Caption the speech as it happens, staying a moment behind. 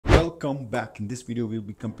Welcome back. In this video, we'll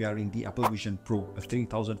be comparing the Apple Vision Pro, a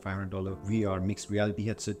 $3,500 VR mixed reality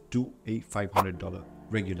headset, to a $500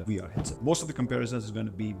 regular VR headset. Most of the comparisons is going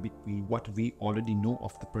to be between what we already know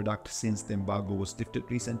of the product since the embargo was lifted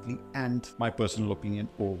recently and my personal opinion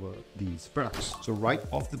over these products. So right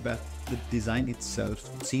off the bat, the design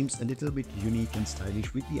itself seems a little bit unique and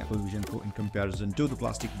stylish with the Apple Vision Pro in comparison to the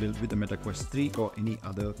plastic build with the Meta Quest 3 or any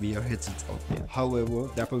other VR headsets out there. However,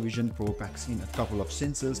 the Apple Vision Pro packs in a couple of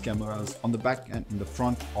sensors, cameras on the back and in the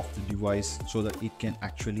front of the device so that it can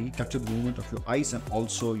actually capture the movement of your eyes and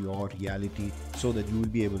also your reality so that you will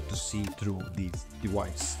be able to see through these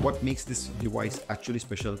device. What makes this device actually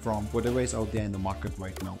special from whatever is out there in the market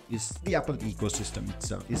right now is the Apple ecosystem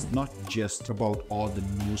itself. It's not just about all the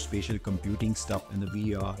new spatial computing stuff and the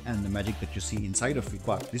VR and the magic that you see inside of it,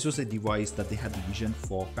 but this was a device that they had the vision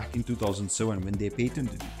for back in 2007 when they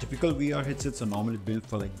patented it. Typical VR headsets are normally built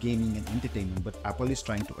for like gaming and entertainment, but Apple is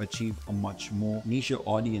trying to achieve a much more niche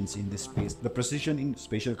audience in this space. The precision in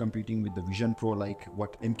spatial computing with the Vision Pro, like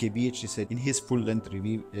what MKBHD said in his full-length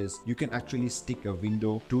review, is you can actually stick a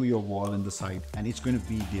window to your wall on the side and it's going to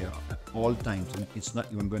be there at all times and it's not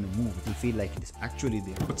even going to move. It will feel like it is actually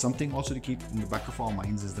there. But something also to keep in the back of our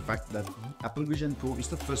minds is the fact that Apple Vision Pro is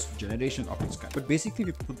the first generation of its kind. But basically, if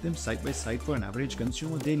you put them side by side for an average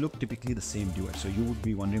consumer, they look typically the same device. So you would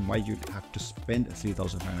be wondering why you'd have to spend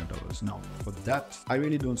 $3,500. Now, for that, I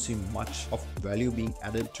really don't see much of value being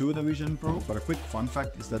added to the Vision Pro. But a quick fun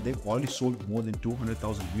fact is that they've already sold more than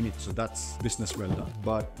 200,000 units. So that's business well done.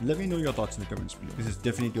 But let me know your thoughts in the comments below. This is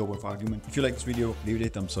definitely a worth argument. If you like this video, leave it a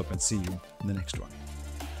thumbs up and see you in the next one.